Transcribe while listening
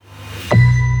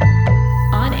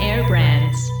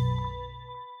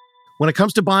When it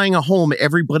comes to buying a home,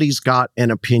 everybody's got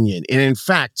an opinion. And in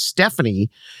fact,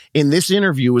 Stephanie, in this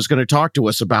interview, is going to talk to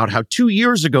us about how 2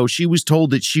 years ago, she was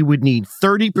told that she would need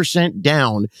 30%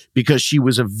 down because she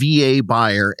was a VA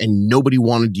buyer and nobody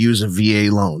wanted to use a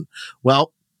VA loan.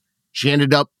 Well, she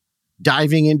ended up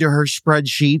diving into her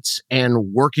spreadsheets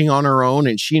and working on her own.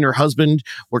 And she and her husband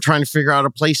were trying to figure out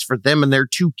a place for them and their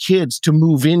 2 kids to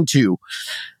move into.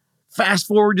 Fast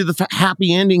forward to the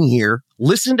happy ending here.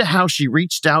 Listen to how she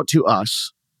reached out to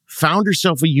us, found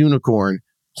herself a unicorn,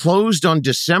 closed on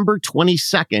December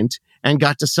 22nd, and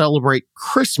got to celebrate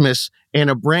Christmas in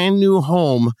a brand new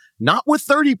home, not with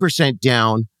 30%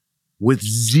 down, with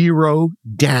 0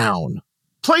 down.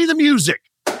 Play the music.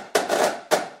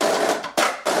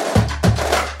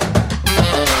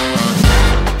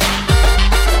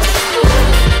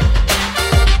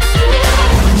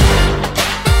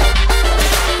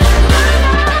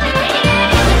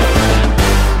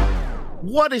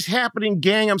 What is happening,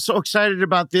 gang? I'm so excited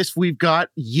about this. We've got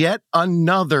yet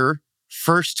another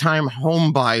first-time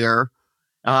home buyer.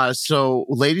 So,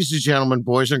 ladies and gentlemen,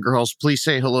 boys and girls, please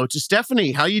say hello to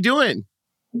Stephanie. How you doing?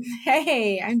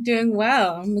 Hey, I'm doing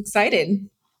well. I'm excited.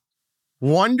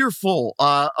 Wonderful.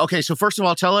 Okay, so first of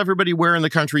all, tell everybody where in the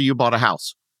country you bought a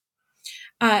house.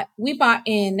 We bought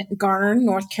in Garner,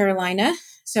 North Carolina,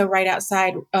 so right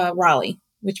outside Raleigh,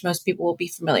 which most people will be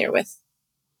familiar with.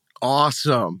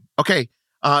 Awesome. Okay.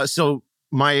 So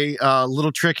my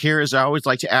little trick here is I always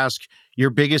like to ask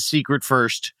your biggest secret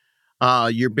first,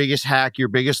 your biggest hack, your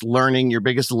biggest learning, your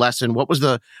biggest lesson. What was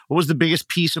the biggest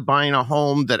piece of buying a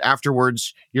home that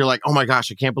afterwards you're like, oh my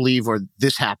gosh, I can't believe or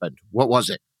this happened? What was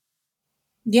it?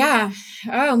 Yeah.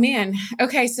 Oh man.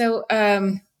 Okay. So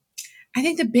I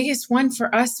think the biggest one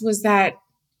for us was that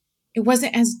it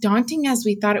wasn't as daunting as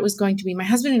we thought it was going to be. My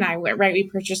husband and I we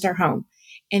purchased our home.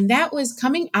 And that was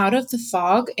coming out of the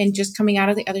fog and just coming out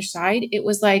of the other side. It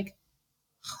was like,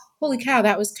 holy cow,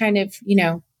 that was kind of,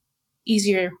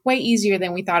 easier, way easier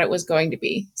than we thought it was going to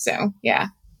be. So, yeah.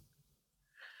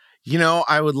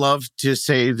 I would love to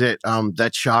say that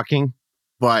that's shocking,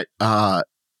 but and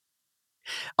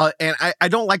I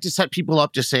don't like to set people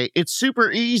up to say it's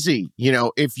super easy.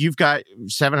 If you've got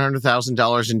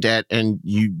 $700,000 in debt and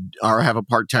you have a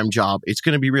part-time job, it's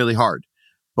going to be really hard.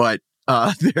 But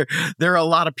there are a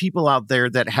lot of people out there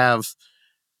that have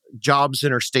jobs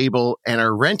and are stable and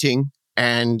are renting.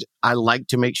 And I like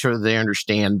to make sure they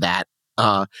understand that.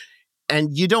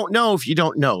 And you don't know if you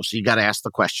don't know. So you got to ask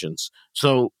the questions.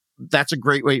 So that's a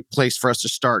great place for us to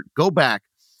start. Go back,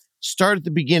 start at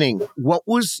the beginning. What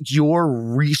was your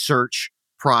research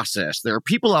process? There are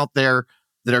people out there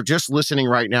that are just listening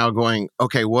right now going,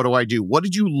 okay, what do I do? What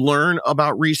did you learn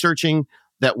about researching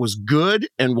that was good?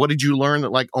 And what did you learn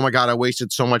that oh my God, I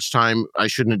wasted so much time. I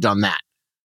shouldn't have done that.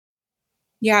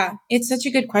 Yeah, it's such a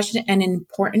good question and an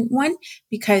important one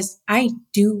because I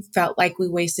do felt like we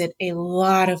wasted a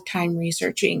lot of time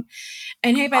researching.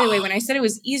 And hey, by the way, when I said it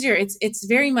was easier, it's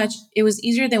very much, it was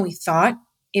easier than we thought.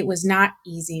 It was not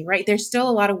easy, right? There's still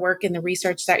a lot of work in the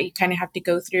research that you kind of have to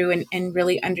go through and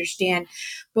really understand.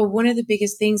 But one of the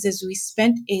biggest things is we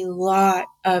spent a lot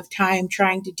of time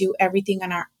trying to do everything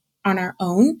on our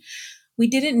own. We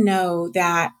didn't know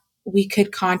that we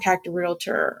could contact a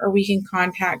realtor or we can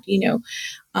contact,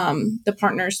 the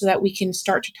partner so that we can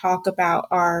start to talk about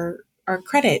our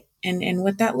credit and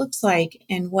what that looks like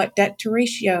and what debt to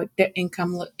ratio debt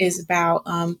income is about.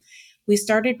 We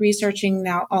started researching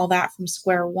now all that from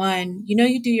square one.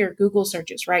 You do your Google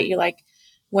searches, right? You're like,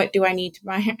 what do I need to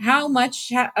buy? How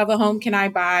much of a home can I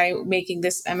buy making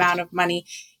this amount of money?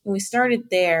 And we started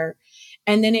there.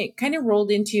 And then it kind of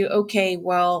rolled into, okay,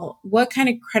 well, what kind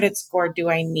of credit score do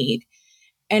I need?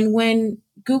 And when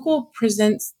Google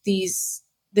presents this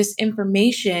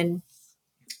information,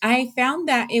 I found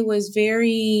that it was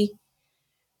very,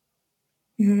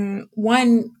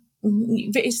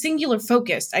 singular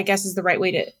focused, I guess is the right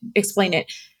way to explain it.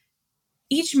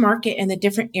 Each market and the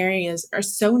different areas are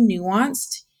so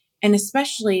nuanced. And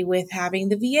especially with having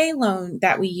the VA loan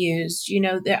that we used,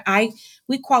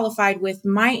 we qualified with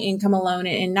my income alone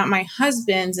and not my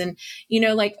husband's. And,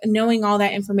 knowing all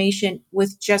that information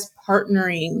with just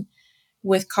partnering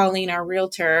with Colleen, our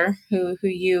realtor, who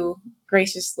you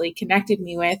graciously connected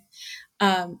me with,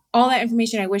 all that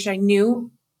information I wish I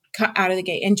knew out of the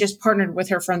gate and just partnered with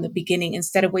her from the beginning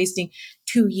instead of wasting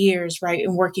 2 years, right,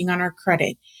 and working on our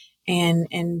credit.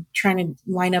 And trying to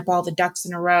line up all the ducks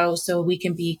in a row so we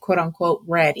can be quote unquote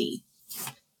ready.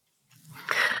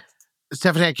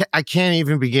 Stephanie, I can't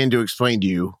even begin to explain to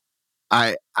you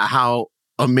how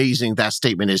amazing that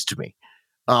statement is to me.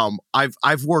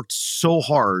 I've worked so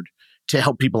hard to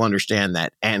help people understand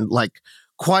that. And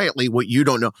quietly what you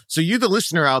don't know. So you, the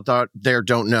listener out there,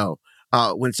 don't know.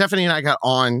 When Stephanie and I got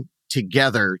on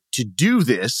together to do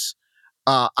this,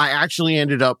 I actually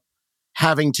ended up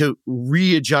having to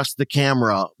readjust the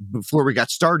camera before we got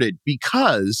started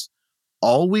because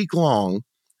all week long,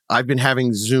 I've been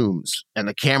having Zooms and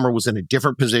the camera was in a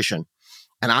different position.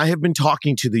 And I have been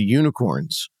talking to the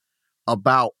unicorns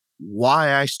about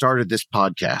why I started this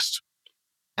podcast.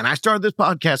 And I started this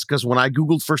podcast because when I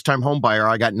Googled first time home buyer,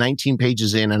 I got 19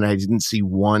 pages in and I didn't see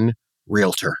one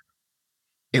realtor.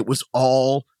 It was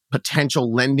all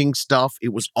potential lending stuff.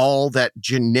 It was all that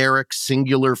generic,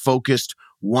 singular focused,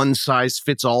 one size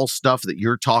fits all stuff that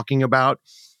you're talking about.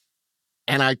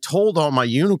 And I told all my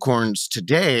unicorns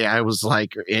today, I was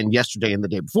like, and yesterday and the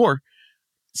day before,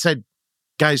 said,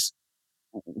 guys,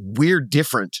 we're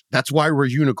different. That's why we're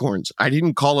unicorns. I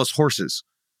didn't call us horses.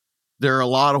 There are a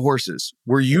lot of horses.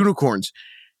 We're unicorns.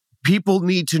 People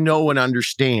need to know and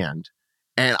understand.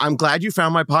 And I'm glad you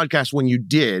found my podcast when you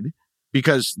did,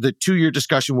 because the 2-year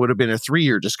discussion would have been a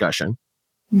 3-year discussion.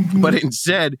 Mm-hmm. But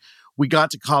instead, we got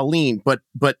to Colleen. But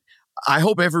I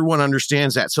hope everyone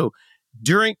understands that. So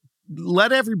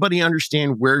let everybody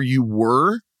understand where you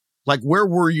were. Like, where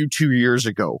were you 2 years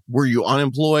ago? Were you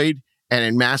unemployed and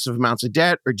in massive amounts of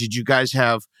debt? Or did you guys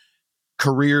have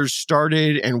careers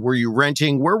started and were you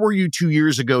renting? Where were you 2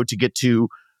 years ago to get to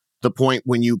the point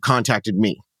when you contacted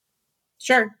me?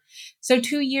 Sure. So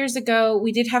 2 years ago,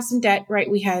 we did have some debt, right?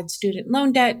 We had student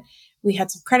loan debt. We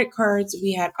had some credit cards.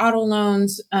 We had auto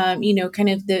loans, kind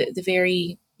of the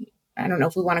very, I don't know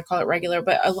if we want to call it regular,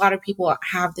 but a lot of people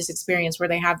have this experience where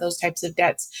they have those types of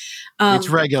debts. It's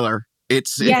regular.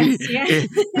 It's yes,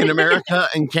 in America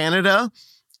and Canada,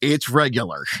 it's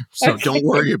regular. So don't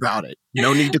worry about it.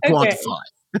 No need to quantify.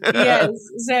 Yes.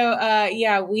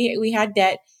 So, we had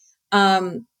debt.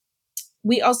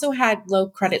 We also had low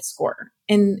credit score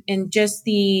and just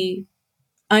the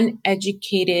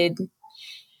uneducated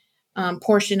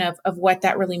portion of what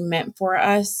that really meant for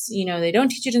us. They don't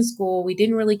teach it in school. We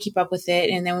didn't really keep up with it.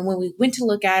 And then when we went to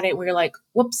look at it, we were like,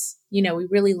 whoops, we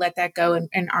really let that go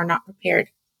and are not prepared.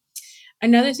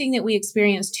 Another thing that we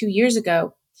experienced 2 years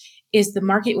ago is the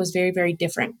market was very, very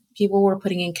different. People were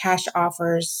putting in cash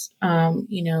offers,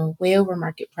 way over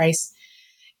market price.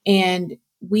 And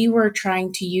we were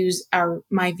trying to use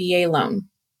my VA loan.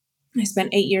 I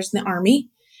spent 8 years in the Army,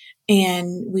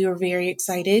 and we were very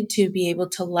excited to be able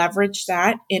to leverage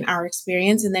that in our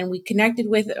experience. And then we connected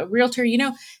with a realtor,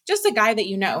 just a guy that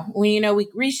we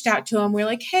reached out to him. We're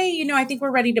like, hey, I think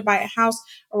we're ready to buy a house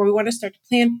or we want to start to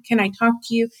plan. Can I talk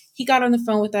to you? He got on the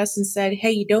phone with us and said,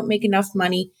 hey, you don't make enough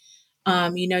money.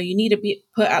 You need to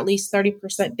put at least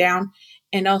 30% down.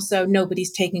 And also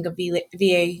nobody's taking a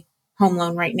VA home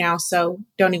loan right now. So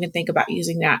don't even think about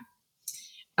using that.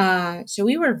 So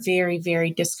we were very, very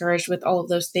discouraged with all of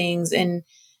those things. And,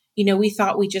 we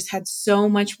thought we just had so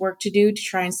much work to do to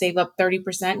try and save up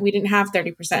 30%. We didn't have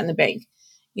 30% in the bank.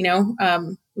 We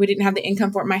didn't have the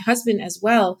income for it. My husband as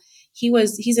well.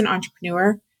 He's an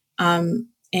entrepreneur.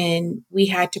 And we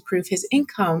had to prove his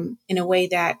income in a way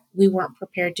that we weren't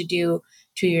prepared to do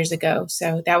 2 years ago.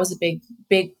 So that was a big,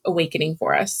 big awakening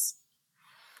for us.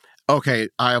 Okay,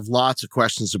 I have lots of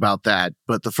questions about that.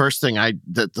 But the first thing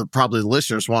that probably the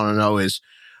listeners want to know is,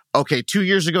 okay, 2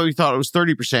 years ago, you thought it was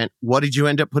 30%. What did you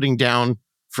end up putting down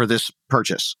for this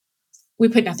purchase? We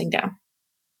put nothing down.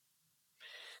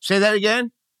 Say that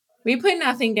again? We put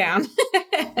nothing down.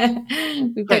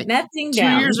 We put nothing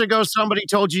down. 2 years ago, somebody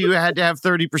told you had to have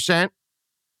 30%,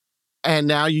 and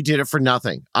now you did it for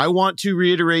nothing. I want to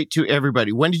reiterate to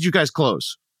everybody, when did you guys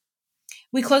close?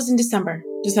 We closed in December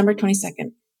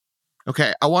 22nd.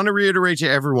 Okay, I want to reiterate to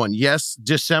everyone, yes,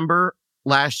 December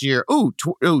last year.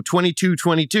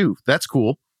 22. That's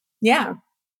cool. Yeah.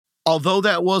 Although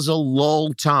that was a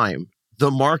lull time,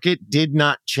 the market did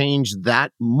not change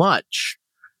that much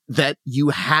that you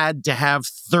had to have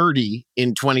 30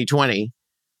 in 2020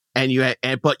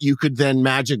 but you could then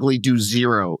magically do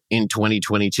 0 in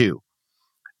 2022.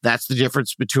 That's the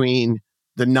difference between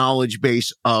the knowledge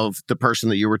base of the person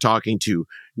that you were talking to.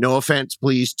 No offense,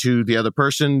 please, to the other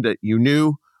person that you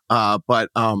knew, but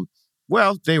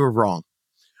they were wrong.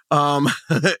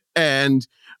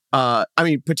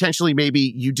 Potentially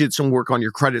maybe you did some work on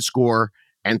your credit score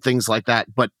and things like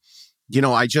that. But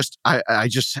I just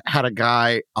had a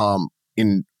guy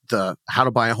in the How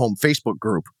to Buy a Home Facebook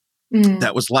group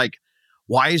that was like,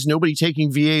 why is nobody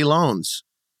taking VA loans?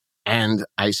 And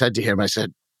I said to him,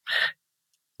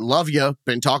 love you,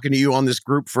 been talking to you on this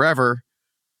group forever,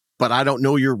 but I don't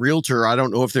know your realtor. I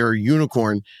don't know if they're a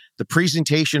unicorn. The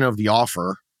presentation of the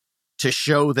offer to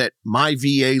show that my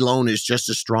VA loan is just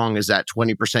as strong as that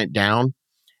 20% down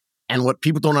And what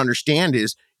people don't understand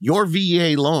is your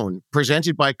VA loan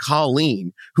presented by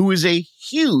Colleen, who is a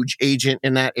huge agent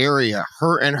in that area,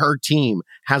 her and her team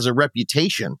has a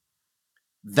reputation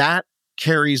that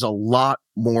carries a lot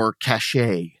more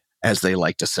cachet, as they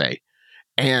like to say.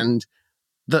 And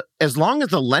as long as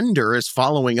the lender is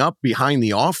following up behind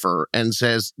the offer and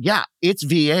says, yeah, it's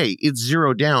VA, it's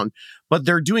zero down, but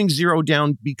they're doing zero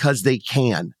down because they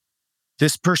can.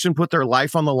 This person put their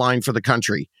life on the line for the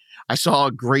country. I saw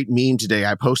a great meme today.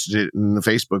 I posted it in the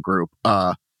Facebook group.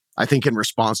 I think in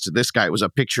response to this guy, it was a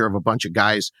picture of a bunch of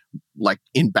guys like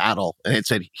in battle. And it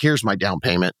said, here's my down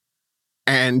payment.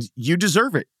 And you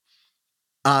deserve it.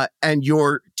 And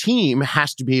your team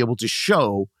has to be able to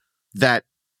show that,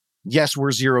 yes,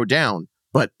 we're zero down,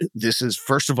 but this is,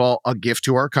 first of all, a gift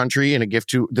to our country and a gift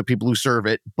to the people who serve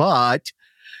it. But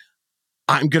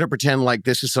I'm going to pretend like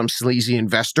this is some sleazy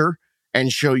investor and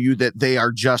show you that they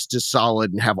are just as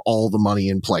solid and have all the money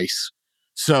in place.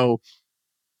 So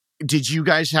did you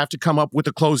guys have to come up with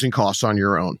the closing costs on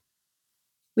your own?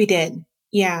 We did.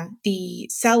 Yeah. The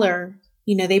seller,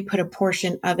 they put a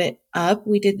portion of it up.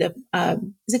 We did the,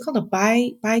 is it called a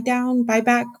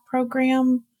buyback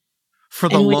program? For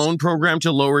the loan program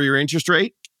to lower your interest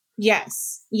rate?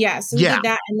 Yes. Yeah. So we did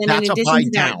that. And then that's in addition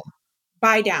to that, down.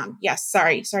 Buy down. Yes.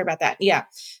 Sorry about that. Yeah.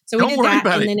 So we Don't did worry that.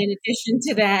 about And it. then in addition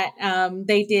to that,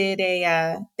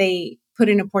 they put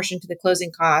in a portion to the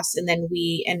closing costs, and then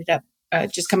we ended up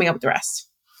just coming up with the rest.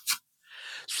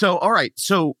 So, all right.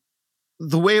 So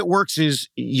the way it works is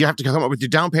you have to come up with your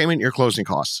down payment and your closing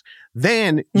costs.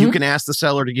 Then you can ask the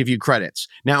seller to give you credits.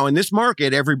 Now, in this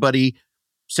market,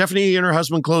 Stephanie and her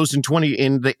husband closed in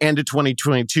the end of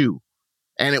 2022,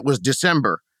 and it was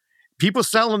December. People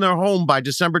selling their home by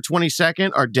December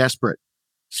 22nd are desperate.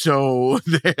 So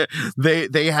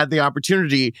they had the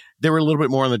opportunity. They were a little bit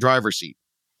more in the driver's seat.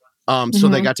 So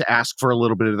they got to ask for a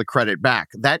little bit of the credit back.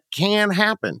 That can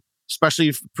happen, especially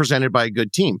if presented by a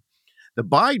good team. The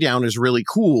buy down is really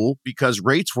cool because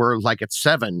rates were like at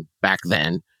 7 back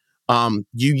then.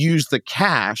 You use the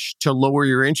cash to lower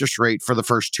your interest rate for the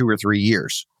first 2 or 3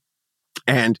 years.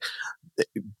 And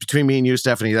between me and you,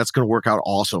 Stephanie, that's going to work out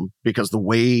awesome because the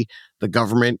way the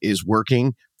government is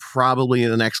working, probably in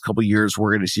the next couple of years,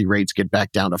 we're going to see rates get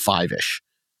back down to 5-ish.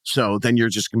 So then you're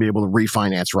just going to be able to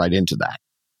refinance right into that.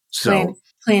 So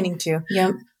planning to.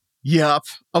 Yep.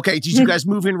 Okay. Did you guys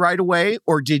move in right away,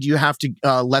 or did you have to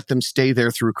let them stay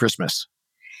there through Christmas?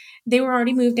 They were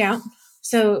already moved out.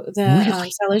 So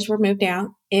the sellers were moved out.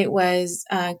 It was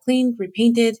cleaned,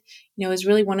 repainted. It was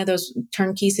really one of those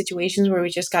turnkey situations where we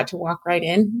just got to walk right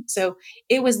in. So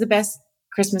it was the best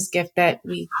Christmas gift that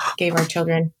we gave our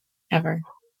children ever.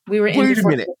 We were in Wait a before.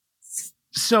 minute.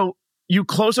 So you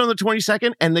closed on the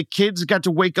 22nd and the kids got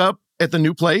to wake up at the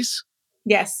new place?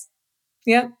 Yes.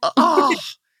 Yep. Oh,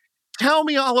 tell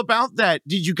me all about that.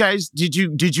 Did you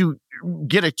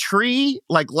get a tree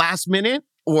like last minute,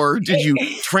 or did you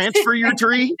transfer your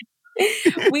tree?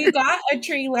 We got a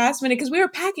tree last minute because we were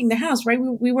packing the house, right?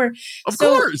 We were. Of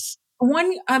course.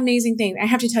 One amazing thing, I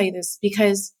have to tell you this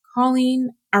because Colleen,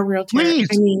 our realtor, Please.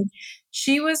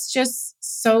 she was just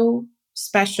so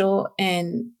special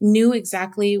and knew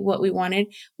exactly what we wanted.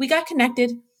 We got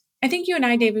connected. I think you and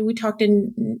I, David, we talked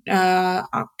in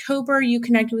October. You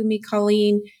connected with me,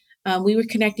 Colleen. We were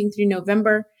connecting through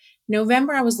November.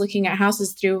 I was looking at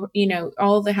houses through,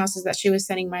 all the houses that she was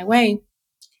sending my way.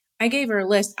 I gave her a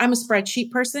list. I'm a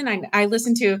spreadsheet person. I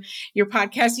listen to your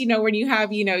podcast, when you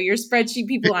have, your spreadsheet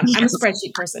people on. I'm a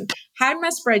spreadsheet person. Had my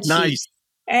spreadsheet. Nice.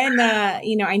 And,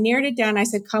 I narrowed it down. I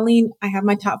said, Colleen, I have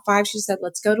my top 5. She said,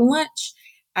 let's go to lunch.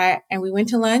 And we went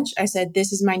to lunch. I said,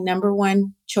 this is my number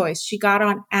one choice. She got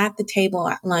on at the table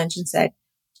at lunch and said,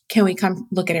 can we come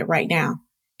look at it right now?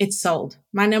 It's sold.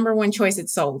 My number one choice,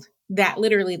 it's sold.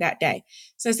 Literally that day.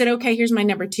 So I said, okay, here's my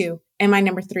number 2 and my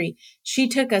number 3. She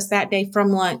took us that day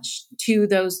from lunch to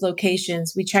those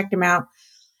locations. We checked them out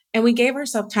and we gave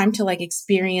ourselves time to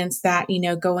experience that,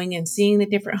 going and seeing the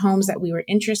different homes that we were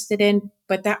interested in.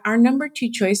 But that our number 2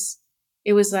 choice,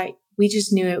 it was we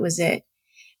just knew it was it.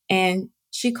 And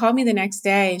she called me the next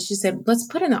day and she said, let's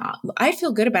put in I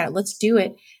feel good about it. Let's do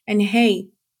it. And hey,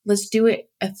 let's do it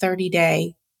a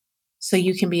 30-day so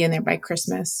you can be in there by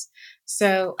Christmas.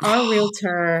 So our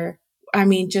realtor,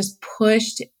 just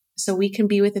pushed so we can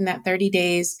be within that 30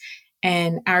 days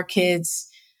and our kids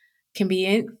can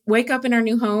wake up in our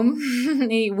new home.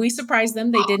 We surprised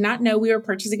them. They did not know we were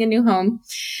purchasing a new home.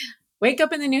 Wake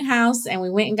up in the new house and we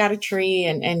went and got a tree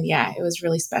and yeah, it was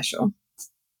really special.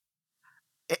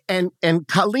 And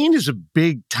Colleen is a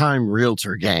big time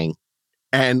realtor, gang.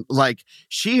 And like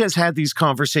she has had these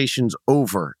conversations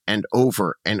over and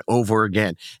over and over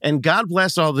again. And God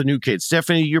bless all the new kids.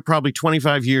 Stephanie, you're probably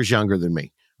 25 years younger than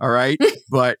me. All right.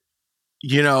 But,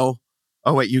 oh,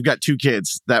 wait, you've got two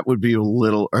kids. That would be a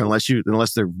little, or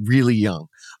unless they're really young.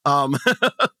 Um,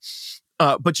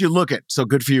 but you look it. So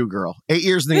good for you, girl. 8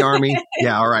 years in the Army.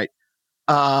 Yeah. All right.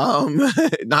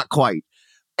 Not quite.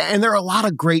 And there are a lot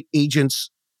of great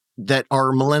agents that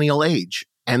are millennial age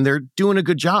and they're doing a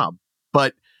good job.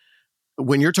 But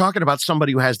when you're talking about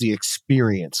somebody who has the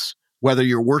experience, whether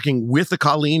you're working with a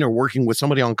Colleen or working with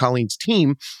somebody on Colleen's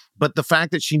team, but the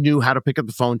fact that she knew how to pick up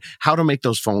the phone, how to make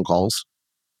those phone calls,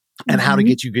 and how to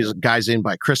get you guys in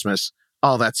by Christmas.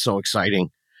 Oh, that's so exciting.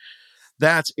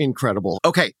 That's incredible.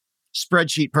 Okay,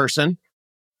 spreadsheet person.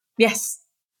 Yes.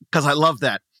 Because I love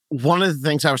that. One of the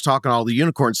things I was talking to all the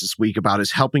unicorns this week about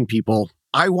is helping people.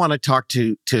 I want to talk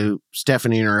to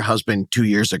Stephanie and her husband 2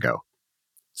 years ago.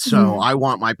 So I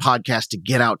want my podcast to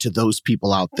get out to those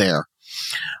people out there.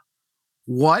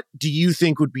 What do you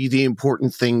think would be the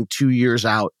important thing 2 years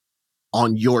out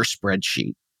on your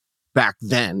spreadsheet back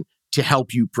then to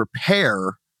help you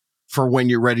prepare for when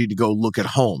you're ready to go look at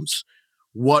homes?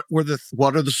 What are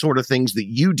the sort of things that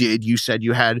you did? You said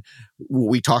you had,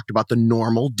 we talked about the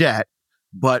normal debt,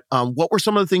 but what were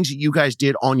some of the things that you guys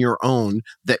did on your own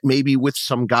that maybe with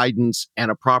some guidance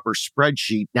and a proper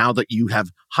spreadsheet, now that you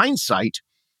have hindsight,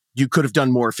 you could have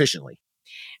done more efficiently?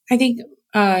 I think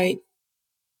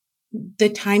the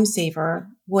time saver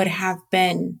would have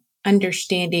been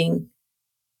understanding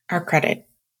our credit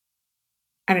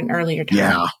at an earlier time.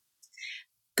 Yeah.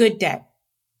 Good debt,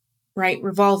 right?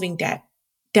 Revolving debt,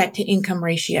 debt to income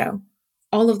ratio,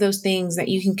 all of those things that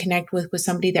you can connect with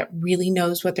somebody that really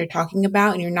knows what they're talking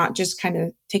about. And you're not just kind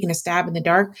of taking a stab in the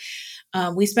dark.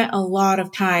 We spent a lot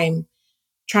of time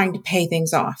trying to pay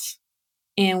things off.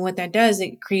 And what that does,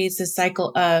 it creates this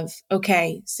cycle of,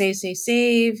 okay,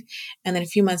 save. And then a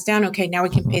few months down, okay, now we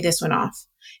can pay this one off.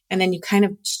 And then you kind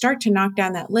of start to knock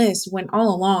down that list when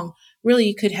all along, really,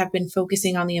 you could have been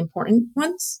focusing on the important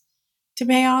ones to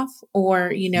pay off,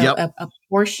 or, a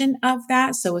portion of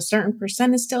that. So a certain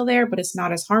percent is still there, but it's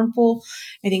not as harmful.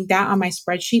 I think that on my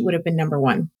spreadsheet would have been number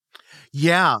one.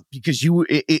 Yeah, because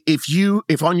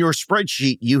if on your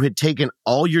spreadsheet, you had taken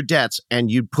all your debts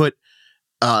and you'd put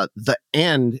the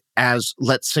end as,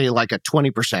 let's say, like a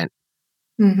 20%,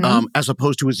 as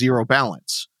opposed to a zero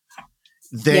balance,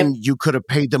 then you could have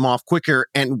paid them off quicker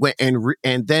and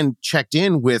then checked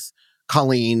in with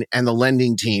Colleen and the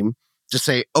lending team to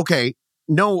say, okay,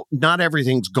 no, not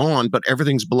everything's gone, but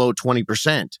everything's below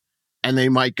 20%. And they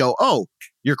might go, oh,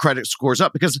 your credit score's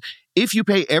up. Because if you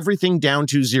pay everything down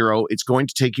to zero, it's going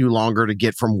to take you longer to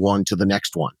get from one to the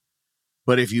next one.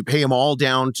 But if you pay them all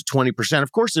down to 20%,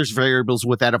 of course, there's variables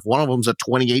with that. If one of them's a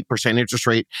 28% interest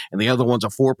rate and the other one's a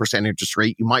 4% interest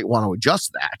rate, you might want to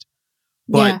adjust that.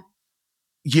 But,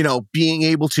 being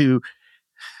able to,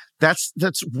 that's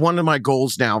one of my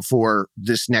goals now for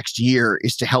this next year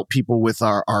is to help people with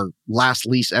our last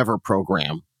lease ever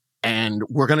program. And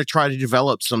we're going to try to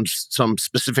develop some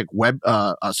specific web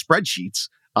spreadsheets.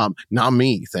 Not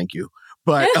me, thank you.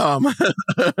 But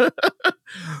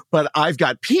but I've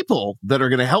got people that are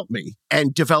going to help me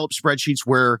and develop spreadsheets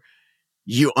where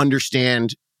you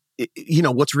understand,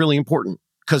 what's really important.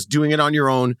 Because doing it on your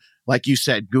own, like you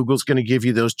said, Google's going to give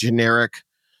you those generic,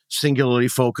 singularly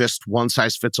focused, one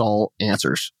size fits all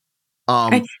answers.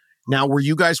 Now, were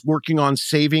you guys working on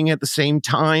saving at the same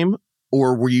time?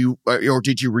 Or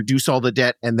did you reduce all the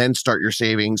debt and then start your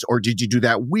savings? Or did you do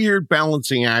that weird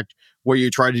balancing act where you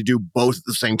try to do both at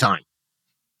the same time?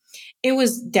 It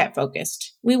was debt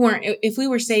focused. If we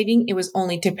were saving, it was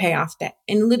only to pay off debt.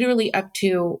 And literally up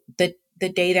to the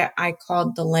day that I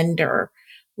called the lender,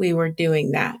 we were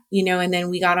doing that, and then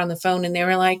we got on the phone and they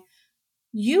were like,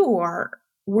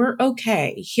 we're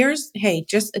okay. Hey,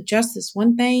 just adjust this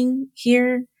one thing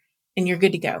here and you're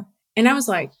good to go. And I was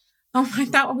like, oh, I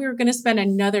thought we were going to spend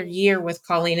another year with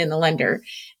Colleen and the lender.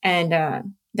 And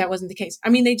that wasn't the case. I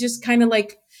mean, they just kind of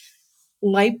like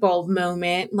light bulb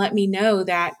moment, let me know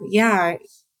that,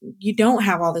 you don't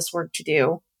have all this work to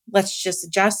do. Let's just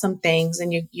adjust some things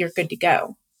and you're good to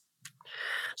go.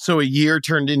 So a year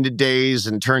turned into days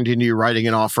and turned into you writing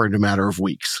an offer in a matter of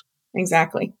weeks.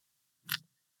 Exactly.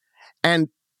 And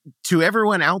to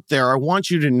everyone out there, I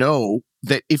want you to know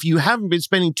that if you haven't been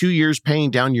spending 2 years paying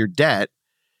down your debt,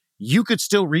 you could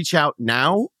still reach out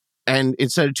now. And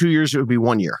instead of 2 years, it would be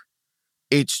 1 year.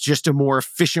 It's just a more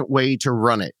efficient way to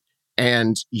run it.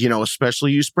 And,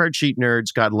 especially you spreadsheet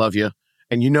nerds, God love you.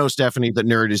 And Stephanie, that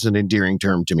nerd is an endearing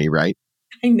term to me, right?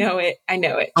 I know it.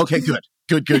 Okay, good.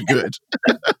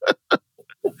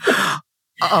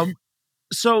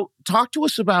 So talk to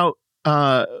us about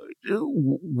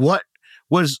what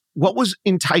was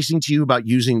enticing to you about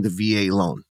using the VA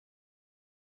loan?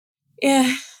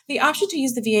 Yeah, the option to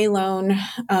use the VA loan,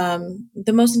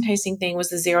 the most enticing thing was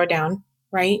the zero down,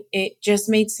 right? It just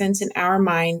made sense in our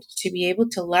mind to be able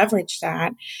to leverage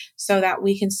that so that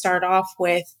we can start off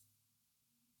with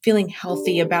feeling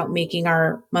healthy about making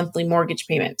our monthly mortgage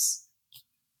payments.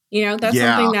 That's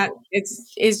Yeah. something that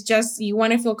is just you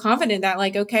want to feel confident that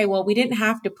like, okay, well, we didn't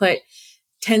have to put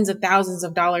tens of thousands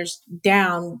of dollars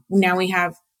down. Now we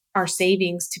have our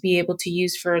savings to be able to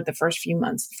use for the first few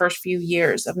months, the first few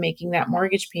years of making that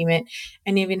mortgage payment,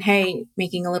 and even, hey,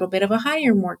 making a little bit of a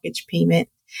higher mortgage payment.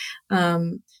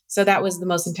 So that was the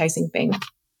most enticing thing.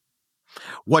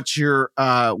 What's your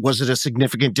was it a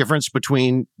significant difference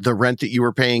between the rent that you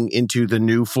were paying into the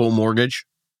new full mortgage?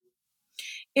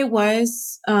 It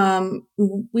was.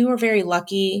 We were very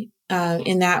lucky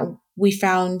in that we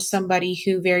found somebody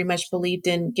who very much believed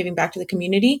in giving back to the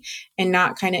community and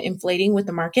not kind of inflating with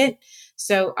the market.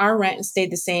 So our rent stayed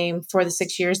the same for the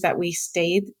 6 years that we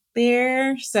stayed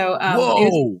there. So it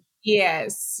was, Whoa.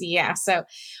 yes, yeah. So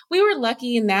we were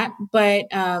lucky in that, but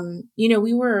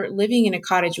we were living in a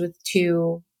cottage with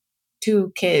two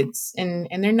kids, and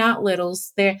they're not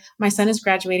littles. They're my son is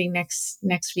graduating next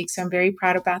week, so I'm very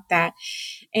proud about that.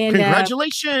 And thank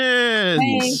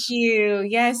Congratulations. you.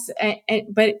 Yes,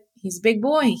 but he's a big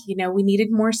boy. We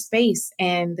needed more space,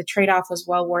 and the trade off was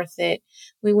well worth it.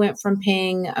 We went from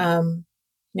paying, around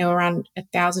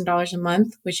 $1,000 a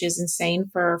month, which is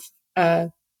insane for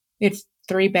we had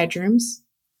 3 bedrooms.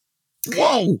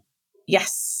 Whoa.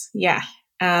 Yes, yeah,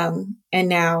 and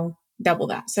now double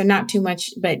that. So not too much,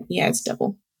 but yeah, it's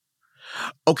double.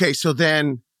 Okay, so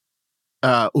then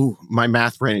my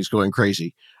math brain is going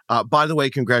crazy. By the way,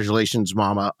 congratulations,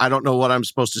 Mama. I don't know what I'm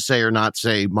supposed to say or not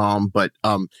say, Mom, but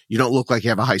you don't look like you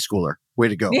have a high schooler. Way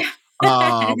to go.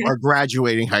 Yeah, Or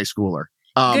graduating high schooler.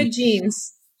 good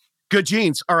genes. Good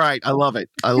genes. All right. I love it.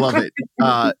 I love it.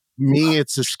 Me,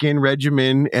 it's a skin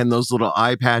regimen and those little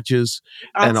eye patches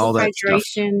and Lots of all that stuff.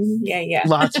 hydration. Yeah, yeah.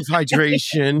 Lots of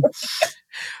hydration.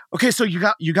 Okay, so you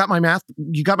got my math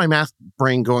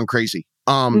brain going crazy.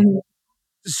 Mhm.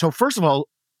 So first of all,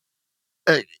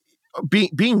 uh,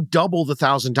 being double the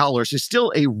 $1,000 is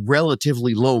still a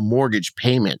relatively low mortgage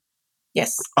payment.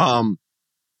 Yes. Um,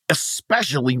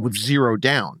 Especially with zero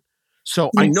down.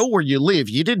 So I know Yes. where you live.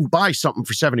 You didn't buy something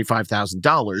for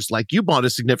 $75,000. Like you bought a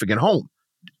significant home.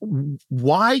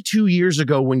 Why 2 years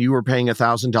ago, when you were paying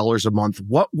 $1,000 a month,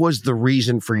 what was the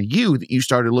reason for you that you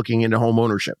started looking into home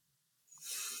ownership?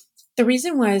 The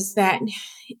reason was that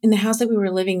in the house that we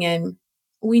were living in,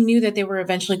 we knew that they were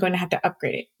eventually going to have to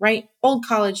upgrade it, right? Old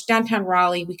college, downtown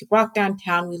Raleigh. We could walk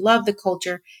downtown. We loved the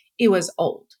culture. It was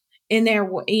old. In there,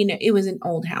 it was an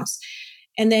old house.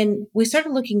 And then we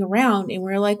started looking around and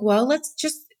we were like, well, let's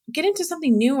just get into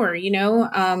something newer.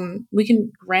 We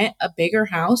can rent a bigger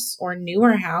house or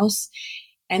newer house.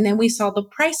 And then we saw the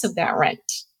price of that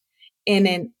rent in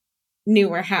a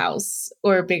newer house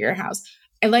or a bigger house.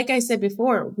 And like I said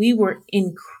before, we were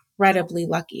incredibly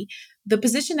lucky. The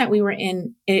position that we were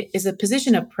in is a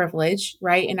position of privilege,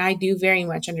 right? And I do very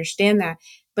much understand that.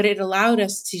 But it allowed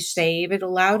us to save, it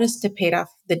allowed us to pay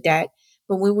off the debt.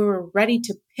 But when we were ready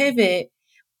to pivot,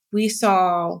 we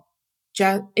saw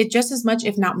it just as much,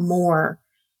 if not more,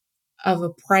 of a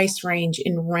price range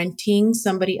in renting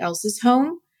somebody else's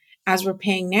home as we're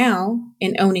paying now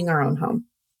in owning our own home.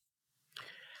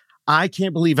 I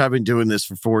can't believe I've been doing this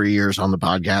for 4 years on the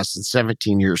podcast and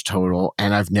 17 years total,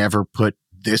 and I've never put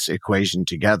this equation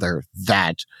together.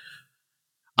 That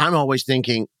I'm always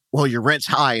thinking, well, your rent's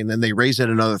high, and then they raise it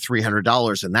another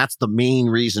 $300, and that's the main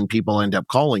reason people end up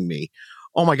calling me.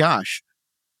 Oh my gosh,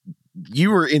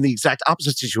 you were in the exact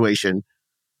opposite situation.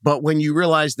 But when you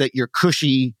realize that you're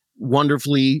cushy,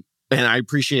 wonderfully, and I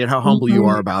appreciate how humble you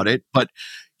are Mhm. about it, but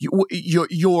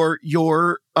your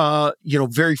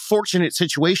very fortunate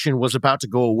situation was about to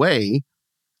go away.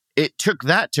 It took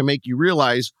that to make you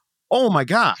realize, oh my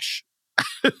gosh.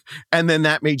 And then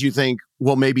that made you think,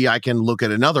 well, maybe I can look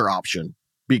at another option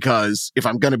because if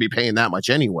I'm going to be paying that much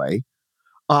anyway.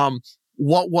 Um,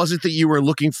 what was it that you were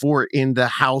looking for in the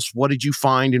house? What did you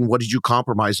find and what did you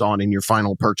compromise on in your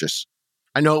final purchase?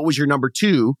 I know it was your number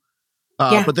two,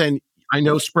 Yeah. but then I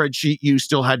know spreadsheet, you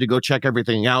still had to go check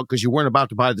everything out because you weren't about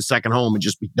to buy the second home and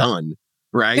just be done,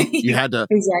 right? You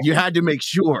Exactly. had to make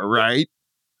sure, right?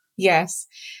 Yes.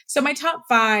 So my top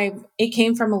five, it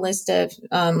came from a list of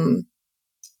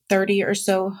 30 or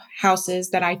so houses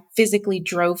that I physically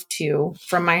drove to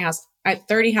from my house. At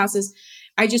 30 houses,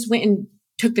 I just went and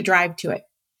took the drive to it.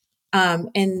 And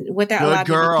what that Good allowed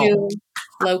me to girl. do.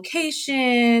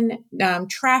 location,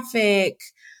 traffic,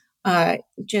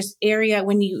 just area.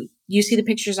 When you see the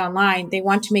pictures online, they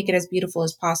want to make it as beautiful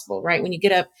as possible, right? When you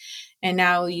get up and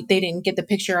now they didn't get the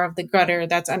picture of the gutter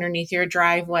that's underneath your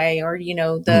driveway, or,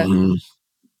 the Mhm.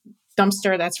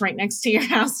 dumpster that's right next to your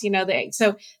house,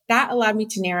 so that allowed me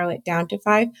to narrow it down to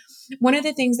 5. One of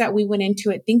the things that we went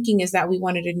into it thinking is that we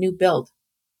wanted a new build,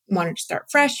 wanted to start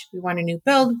fresh. We want a new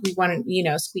build. We wanted,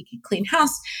 squeaky clean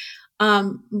house.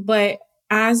 But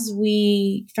as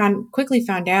we quickly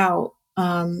found out,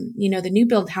 the new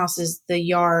build houses, the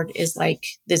yard is like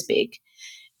this big.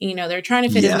 They're trying to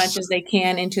fit as much Yes. as they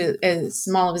can into as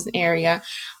small of an area.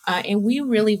 And we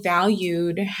really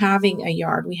valued having a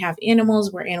yard. We have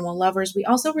animals. We're animal lovers. We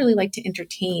also really like to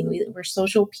entertain. We're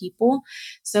social people.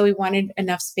 So we wanted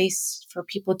enough space for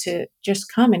people to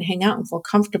just come and hang out and feel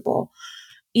comfortable.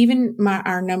 Even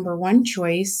our number one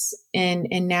choice, and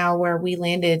now where we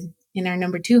landed in our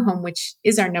number 2 home, which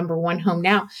is our number 1 home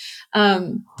now,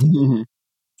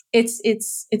 it's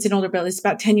an older build. It's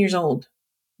about 10 years old,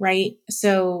 right?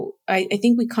 So I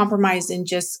think we compromised in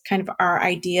just kind of our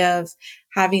idea of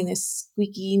having this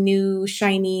squeaky new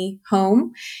shiny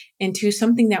home into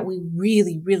something that we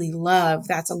really, really love,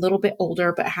 that's a little bit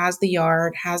older but has the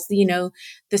yard, has the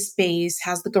space,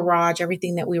 has the garage,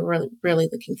 everything that we were really, really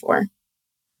looking for.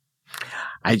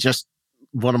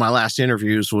 One of my last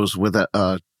interviews was with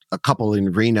a couple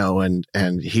in Reno, and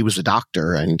he was a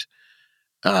doctor, and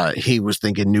he was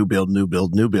thinking new build, new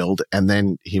build, new build. And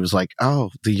then he was like,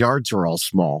 oh, the yards are all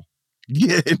small.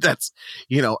 Yeah, that's,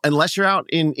 unless you're out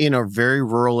in a very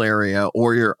rural area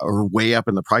or you're way up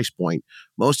in the price point,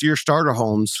 most of your starter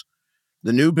homes,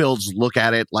 the new builds look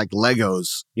at it like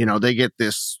Legos. They get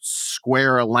this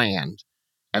square of land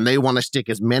and they want to stick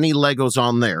as many Legos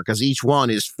on there because each one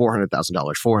is $400,000,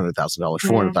 $400,000, Mm-hmm.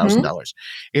 $400,000.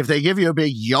 If they give you a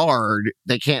big yard,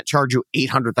 they can't charge you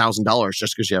 $800,000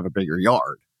 just because you have a bigger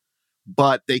yard,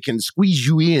 but they can squeeze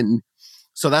you in.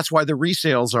 So that's why the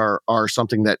resales are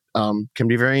something that can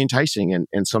be very enticing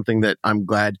and something that I'm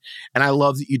glad. And I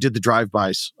love that you did the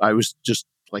drive-bys. I was just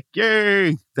like,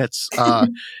 yay! That's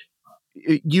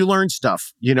you learn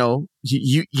stuff. You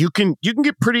can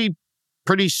get pretty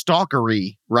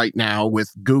stalkery right now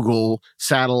with Google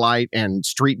satellite and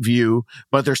Street View,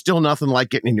 but there's still nothing like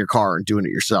getting in your car and doing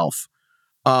it yourself.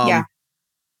 Yeah.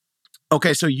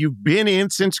 Okay, so you've been in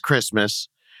since Christmas.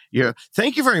 Yeah,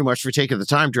 thank you very much for taking the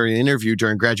time during the interview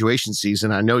during graduation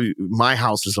season. I know my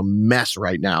house is a mess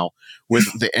right now with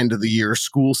the end of the year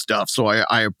school stuff, so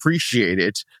I appreciate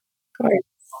it.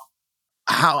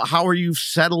 How are you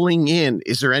settling in?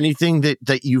 Is there anything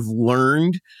that you've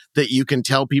learned that you can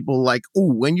tell people, like,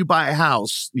 oh, when you buy a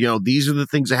house, these are the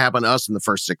things that happen to us in the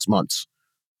first 6 months?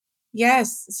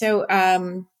 Yes. So,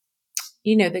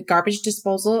 the garbage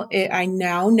disposal, I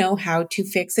now know how to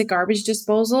fix a garbage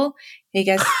disposal. I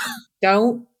guess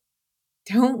don't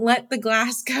let the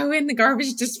glass go in the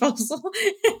garbage disposal.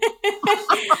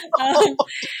 um,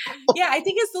 yeah, I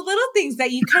think it's the little things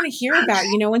that you kind of hear about.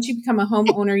 Once you become a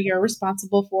homeowner, you're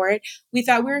responsible for it. We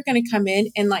thought we were going to come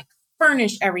in and like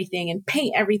furnish everything and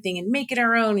paint everything and make it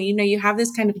our own. You have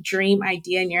this kind of dream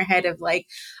idea in your head of like,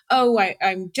 oh, I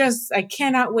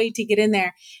cannot wait to get in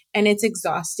there. And it's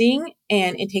exhausting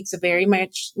and it takes a very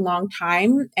much long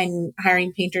time, and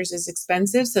hiring painters is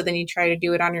expensive. So then you try to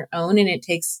do it on your own and it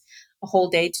takes a whole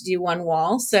day to do one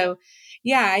wall. So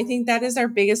yeah, I think that is our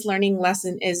biggest learning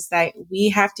lesson, is that we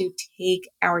have to take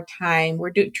our time.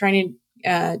 We're trying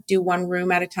to do one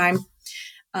room at a time.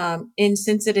 And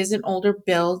since it is an older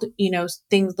build,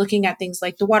 looking at things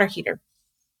like the water heater,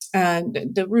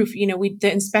 the roof,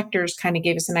 the inspectors kind of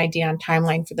gave us an idea on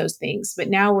timeline for those things. But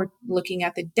now we're looking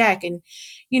at the deck, and,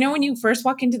 when you first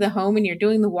walk into the home and you're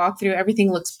doing the walkthrough,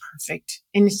 everything looks perfect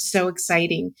and it's so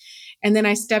exciting. And then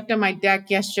I stepped on my deck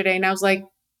yesterday and I was like,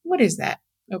 what is that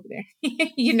over there?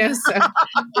 So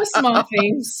the small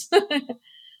things.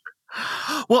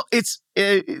 Well, it's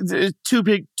two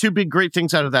big great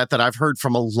things out of that I've heard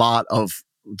from a lot of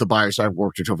the buyers I've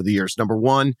worked with over the years. Number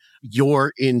one,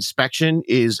 your inspection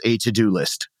is a to-do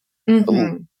list.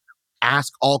 Mm-hmm.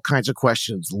 Ask all kinds of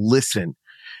questions. Listen.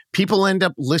 People end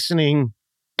up listening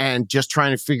and just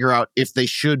trying to figure out if they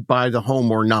should buy the home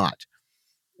or not.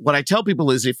 What I tell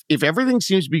people is if everything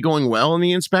seems to be going well in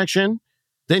the inspection,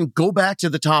 then go back to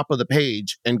the top of the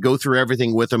page and go through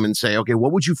everything with them and say, okay,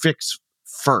 what would you fix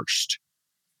first?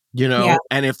 Yeah.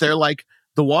 And if they're like,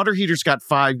 the water heater's got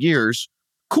 5 years,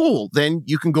 cool. Then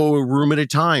you can go a room at a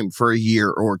time for a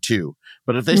year or two.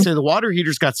 But if they say the water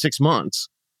heater's got 6 months,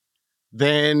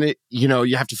 then,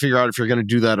 you have to figure out if you're going to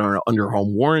do that under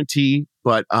home warranty.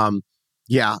 But,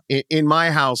 yeah, in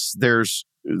my house, there's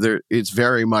It's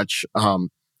very much,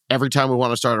 every time we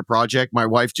want to start a project, my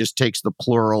wife just takes the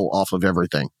plural off of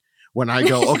everything. When I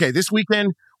go, okay, this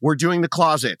weekend we're doing the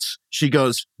closets, she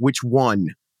goes, which one?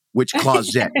 Which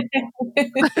closet?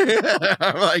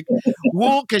 I'm like,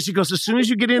 well, because she goes, as soon as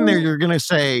you get in there, you're going to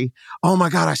say, oh my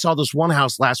God, I saw this one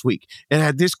house last week. It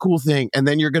had this cool thing. And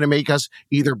then you're going to make us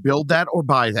either build that or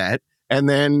buy that. And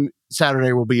then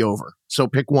Saturday will be over. So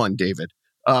pick one, David.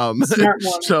 Smart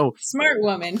woman. So Smart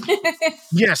woman.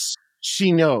 yes,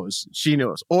 she knows. She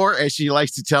knows. Or as she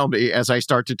likes to tell me as I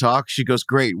start to talk, she goes,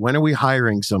 great. When are we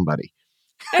hiring somebody?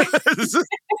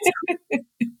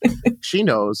 She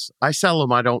knows. I sell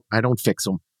them. I don't fix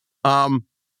them.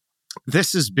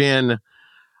 This has been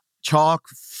chock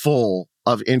full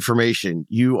of information.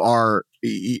 You are,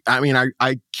 I mean,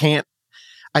 I can't,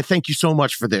 I thank you so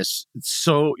much for this.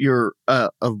 So you're,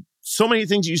 so many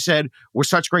things you said were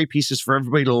such great pieces for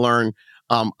everybody to learn.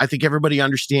 I think everybody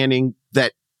understanding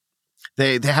that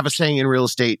they have a saying in real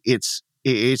estate,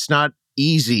 it's not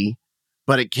easy,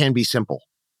 but it can be simple.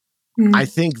 Mm. I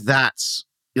think that's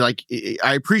like,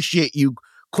 I appreciate you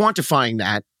quantifying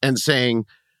that and saying,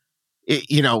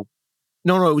 no,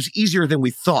 it was easier than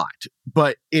we thought.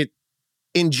 But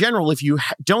in general, if you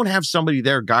don't have somebody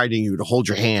there guiding you to hold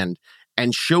your hand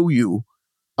and show you,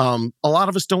 a lot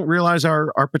of us don't realize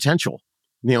our potential.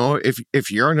 If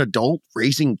you're an adult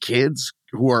raising kids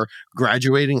who are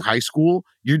graduating high school,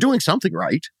 you're doing something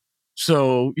right.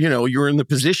 So, you're in the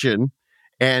position,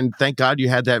 and thank God you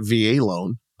had that VA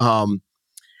loan.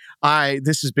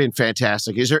 This has been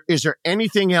fantastic. Is there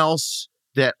anything else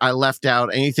that I left out?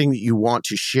 Anything that you want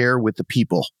to share with the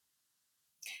people?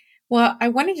 Well, I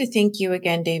wanted to thank you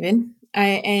again, David.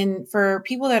 And for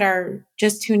people that are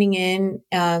just tuning in,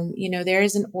 there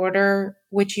is an order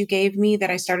which you gave me that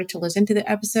I started to listen to the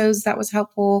episodes. That was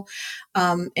helpful.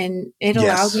 And it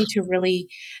allowed me to really,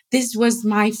 this was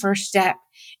my first step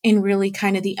in really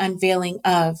kind of the unveiling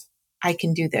of, I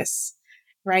can do this,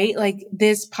 right? Like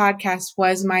this podcast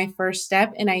was my first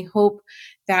step. And I hope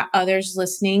that others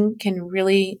listening can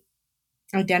really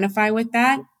identify with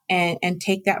that and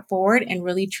take that forward and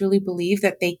really truly believe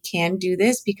that they can do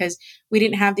this, because we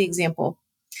didn't have the example.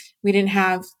 We didn't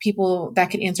have people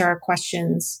that could answer our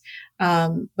questions.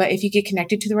 But if you get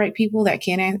connected to the right people that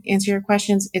can answer your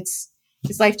questions, it's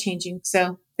life-changing.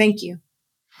 So thank you.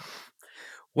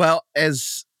 Well,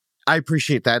 as I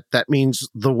appreciate that. That means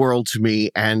the world to me.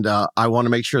 And I want to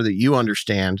make sure that you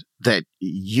understand that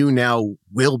you now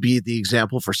will be the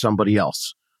example for somebody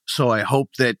else. So I hope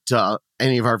that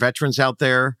any of our veterans out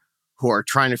there who are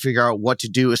trying to figure out what to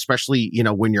do, especially,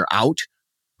 when you're out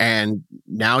and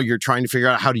now you're trying to figure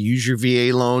out how to use your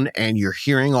VA loan and you're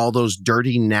hearing all those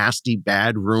dirty, nasty,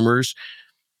 bad rumors.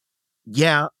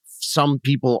 Yeah, some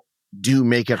people do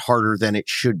make it harder than it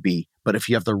should be. But if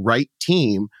you have the right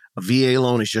team, a VA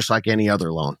loan is just like any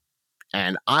other loan.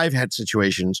 And I've had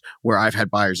situations where I've had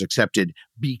buyers accepted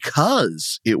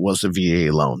because it was a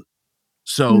VA loan.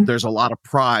 So there's a lot of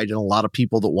pride and a lot of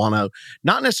people that want to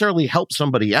not necessarily help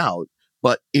somebody out,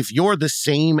 but if you're the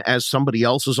same as somebody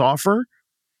else's offer,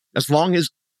 as long as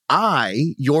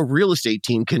your real estate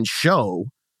team, can show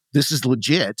this is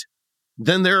legit,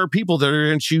 then there are people that are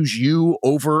going to choose you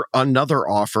over another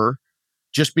offer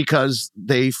just because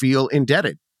they feel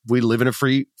indebted. We live in a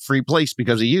free place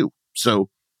because of you. So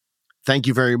thank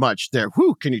you very much there.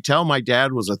 Whew, can you tell my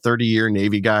dad was a 30-year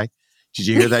Navy guy? Did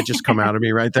you hear that just come out of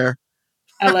me right there?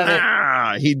 I love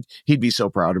it. He'd be so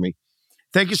proud of me.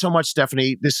 Thank you so much,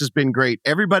 Stephanie. This has been great.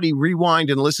 Everybody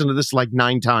rewind and listen to this like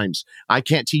 9 times. I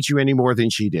can't teach you any more than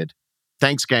she did.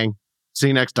 Thanks, gang. See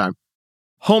you next time.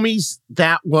 Homies,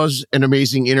 that was an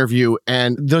amazing interview.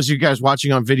 And those of you guys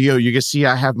watching on video, you can see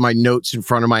I have my notes in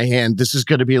front of my hand. This is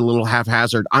going to be a little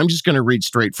haphazard. I'm just going to read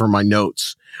straight from my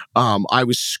notes. I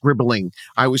was scribbling.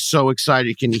 I was so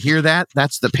excited. Can you hear that?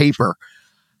 That's the paper.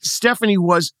 Stephanie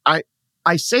was,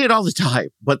 I say it all the time,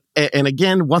 but, and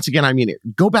again, once again, I mean it.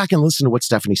 Go back and listen to what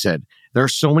Stephanie said. There are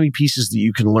so many pieces that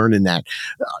you can learn in that.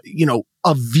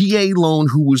 A VA loan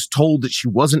who was told that she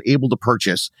wasn't able to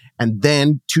purchase, and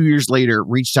then 2 years later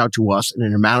reached out to us and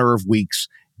in a matter of weeks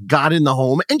got in the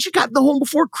home, and she got in the home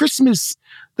before Christmas.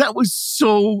 That was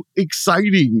so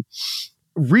exciting.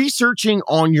 Researching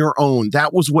on your own.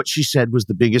 That was what she said was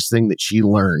the biggest thing that she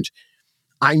learned.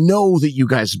 I know that you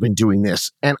guys have been doing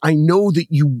this, and I know that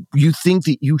you think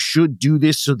that you should do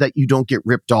this so that you don't get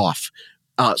ripped off,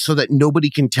 so that nobody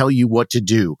can tell you what to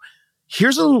do.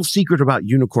 Here's a little secret about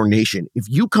Unicorn Nation. If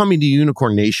you come into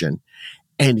Unicorn Nation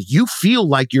and you feel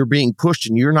like you're being pushed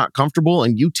and you're not comfortable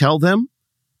and you tell them,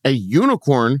 a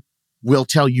unicorn will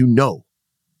tell you no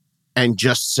and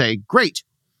just say, great,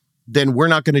 then we're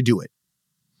not going to do it.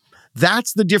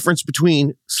 That's the difference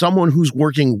between someone who's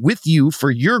working with you for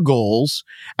your goals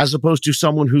as opposed to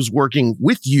someone who's working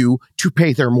with you to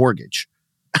pay their mortgage.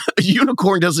 A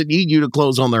unicorn doesn't need you to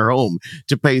close on their home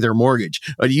to pay their mortgage.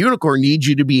 A unicorn needs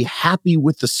you to be happy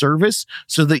with the service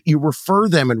so that you refer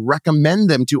them and recommend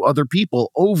them to other people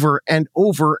over and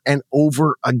over and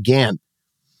over again.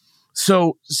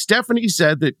 So Stephanie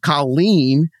said that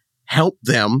Colleen helped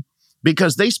them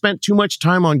because they spent too much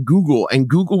time on Google, and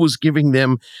Google was giving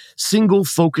them single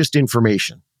focused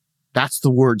information. That's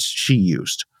the words she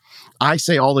used. I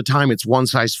say all the time, it's one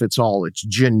size fits all. It's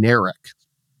generic.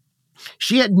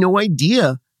 She had no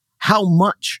idea how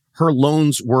much her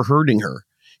loans were hurting her.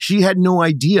 She had no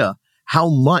idea how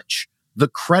much the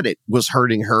credit was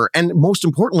hurting her. And most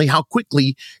importantly, how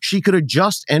quickly she could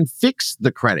adjust and fix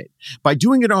the credit. By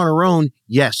doing it on her own,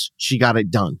 yes, she got it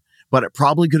done. But it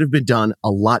probably could have been done a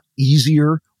lot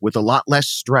easier with a lot less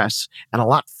stress and a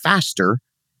lot faster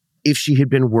if she had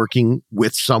been working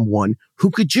with someone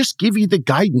who could just give you the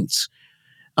guidance.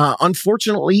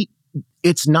 Unfortunately,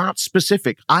 it's not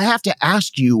specific. I have to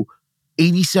ask you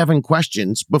 87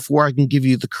 questions before I can give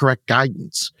you the correct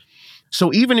guidance.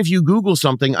 So even if you Google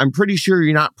something, I'm pretty sure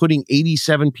you're not putting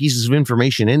 87 pieces of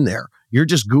information in there. You're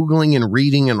just Googling and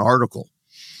reading an article.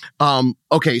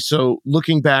 Okay, so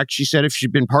looking back, she said if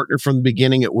she'd been partnered from the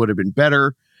beginning, it would have been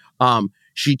better.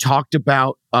 She talked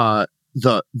about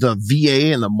the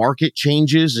VA and the market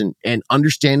changes and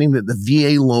understanding that the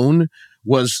VA loan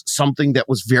was something that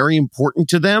was very important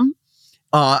to them.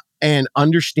 And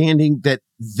understanding that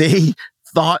they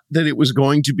thought that it was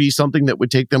going to be something that would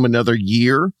take them another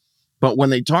year. But when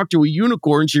they talked to a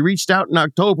unicorn, she reached out in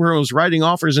October and was writing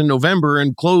offers in November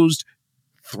and closed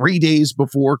 3 days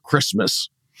before Christmas.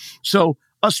 So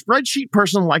a spreadsheet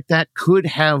person like that could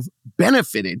have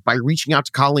benefited by reaching out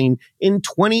to Colleen in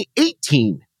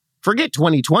 2018. Forget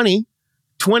 2020,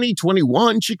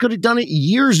 2021. She could have done it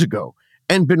years ago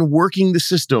and been working the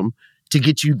system to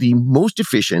get you the most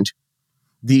efficient,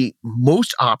 the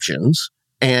most options,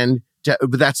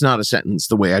 but that's not a sentence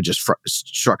the way I just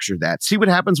structured that. See what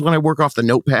happens when I work off the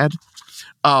notepad?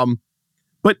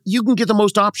 But you can get the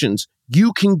most options.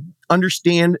 You can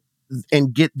understand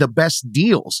and get the best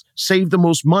deals, save the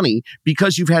most money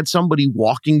because you've had somebody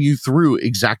walking you through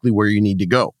exactly where you need to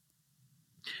go.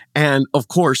 And of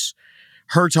course,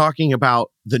 her talking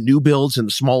about the new builds and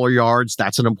the smaller yards,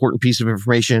 that's an important piece of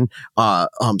information.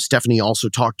 Stephanie also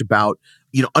talked about,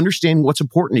 understanding what's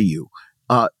important to you.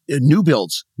 New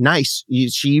builds, nice.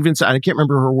 She even said, I can't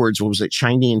remember her words. What was it?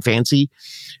 Shiny and fancy.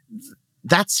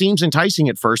 That seems enticing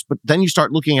at first, but then you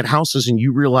start looking at houses and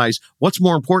you realize what's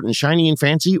more important, shiny and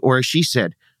fancy, or as she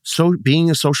said, so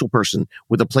being a social person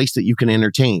with a place that you can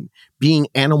entertain, being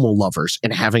animal lovers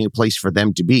and having a place for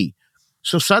them to be.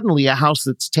 So suddenly a house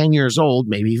that's 10 years old,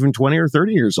 maybe even 20 or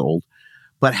 30 years old,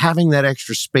 but having that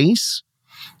extra space,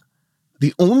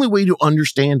 the only way to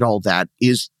understand all that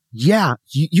is,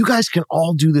 you guys can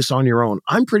all do this on your own.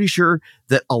 I'm pretty sure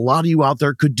that a lot of you out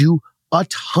there could do a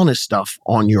ton of stuff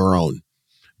on your own.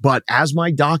 But as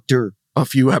my doctor a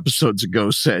few episodes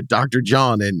ago said, Dr.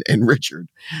 John and Richard,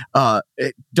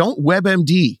 don't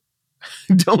WebMD.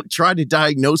 Don't try to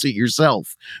diagnose it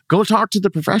yourself. Go talk to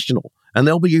the professional and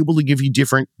they'll be able to give you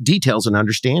different details and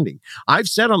understanding. I've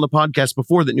said on the podcast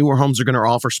before that newer homes are going to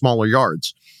offer smaller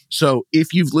yards. So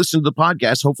if you've listened to the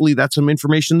podcast, hopefully that's some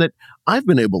information that I've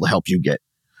been able to help you get.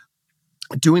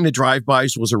 Doing the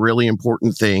drive-bys was a really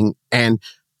important thing. And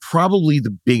probably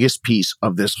the biggest piece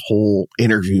of this whole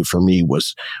interview for me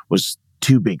was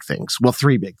two big things. Well,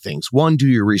 three big things. One, do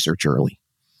your research early.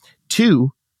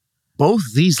 Two, both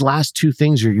these last two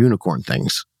things are unicorn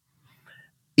things.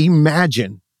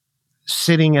 Imagine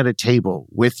sitting at a table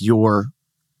with your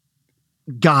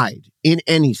guide in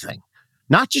anything,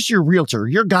 not just your realtor,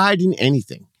 your guide in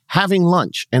anything, having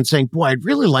lunch and saying, boy, I'd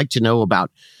really like to know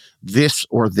about this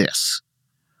or this.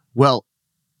 Well,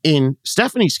 in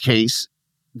Stephanie's case,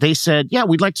 they said, yeah,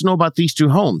 we'd like to know about these two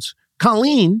homes.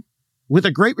 Colleen, with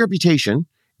a great reputation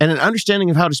and an understanding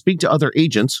of how to speak to other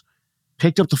agents,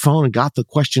 picked up the phone and got the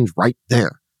questions right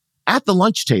there at the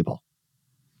lunch table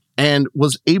and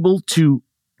was able to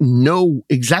know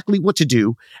exactly what to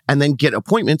do and then get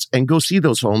appointments and go see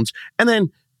those homes. And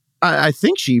then I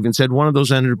think she even said one of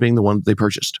those ended up being the one that they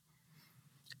purchased.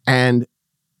 And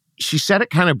she said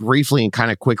it kind of briefly and kind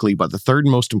of quickly, but the third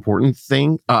most important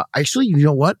thing, actually, you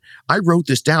know what? I wrote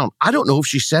this down. I don't know if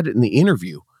she said it in the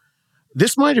interview.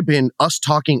 This might have been us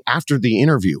talking after the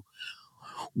interview.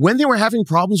 When they were having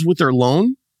problems with their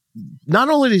loan, not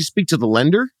only did they speak to the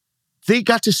lender, they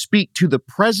got to speak to the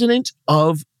president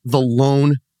of the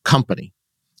loan company.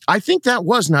 I think that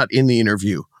was not in the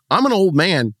interview. I'm an old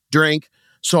man, drank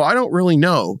So I don't really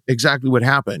know exactly what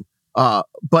happened.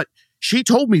 But she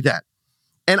told me that.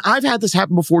 And I've had this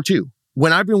happen before too.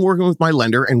 When I've been working with my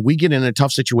lender and we get in a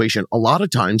tough situation, a lot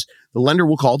of times the lender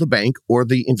will call the bank or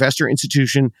the investor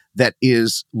institution that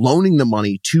is loaning the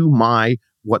money to my,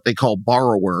 what they call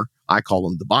borrower. I call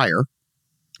them the buyer.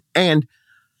 And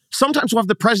sometimes we'll have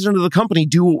the president of the company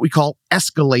do what we call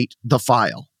escalate the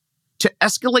file. To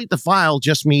escalate the file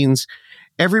just means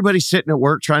everybody's sitting at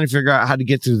work trying to figure out how to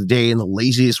get through the day in the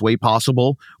laziest way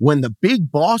possible. When the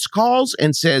big boss calls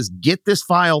and says, get this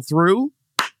file through,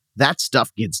 that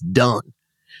stuff gets done.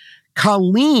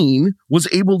 Colleen was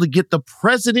able to get the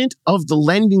president of the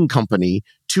lending company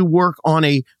to work on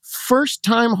a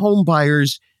first-time home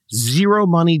buyer's zero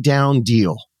money down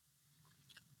deal.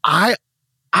 I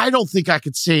don't think I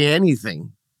could say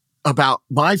anything about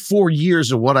my 4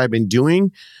 years of what I've been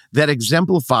doing that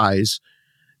exemplifies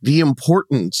the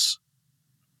importance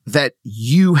that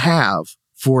you have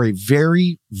for a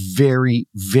very, very,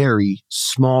 very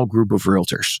small group of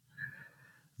realtors.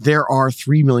 There are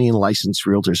 3 million licensed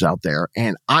realtors out there,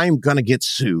 and I'm going to get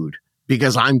sued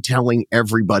because I'm telling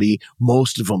everybody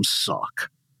most of them suck.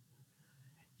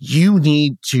 You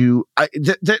need to,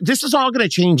 this is all going to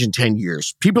change in 10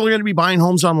 years. People are going to be buying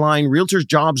homes online. Realtors'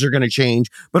 jobs are going to change.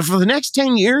 But for the next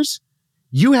 10 years,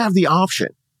 you have the option.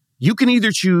 You can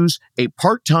either choose a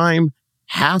part-time,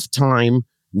 half-time,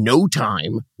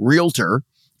 no-time realtor.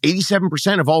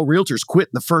 87% of all realtors quit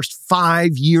in the first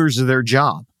 5 years of their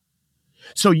job.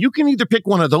 So you can either pick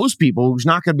one of those people who's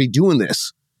not going to be doing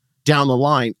this down the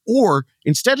line, or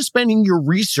instead of spending your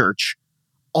research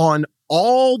on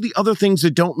all the other things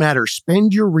that don't matter,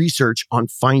 spend your research on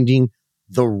finding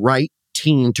the right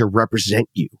team to represent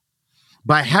you.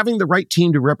 By having the right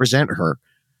team to represent her,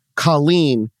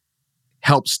 Colleen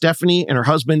helped Stephanie and her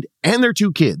husband and their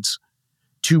 2 kids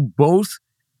to both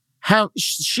have,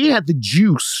 she had the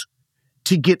juice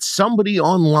to get somebody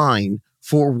online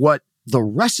for what the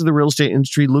rest of the real estate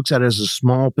industry looks at as a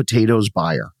small potatoes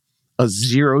buyer, a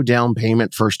zero down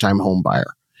payment first-time home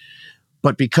buyer.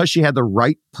 But because she had the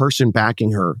right person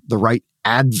backing her, the right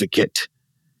advocate,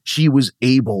 she was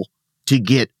able to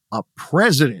get a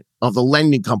president of the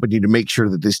lending company to make sure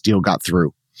that this deal got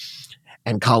through.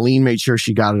 And Colleen made sure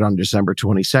she got it on December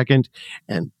 22nd.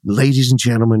 And ladies and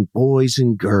gentlemen, boys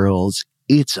and girls,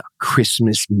 it's a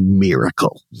Christmas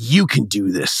miracle. You can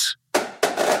do this.